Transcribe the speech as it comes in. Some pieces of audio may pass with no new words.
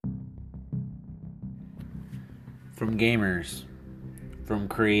From gamers, from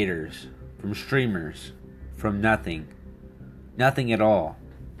creators, from streamers, from nothing. Nothing at all.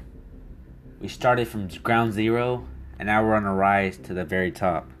 We started from ground zero, and now we're on a rise to the very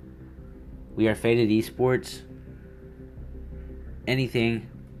top. We are Faded Esports. Anything,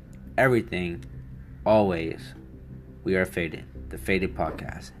 everything, always. We are Faded, the Faded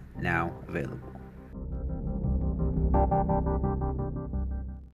Podcast, now available.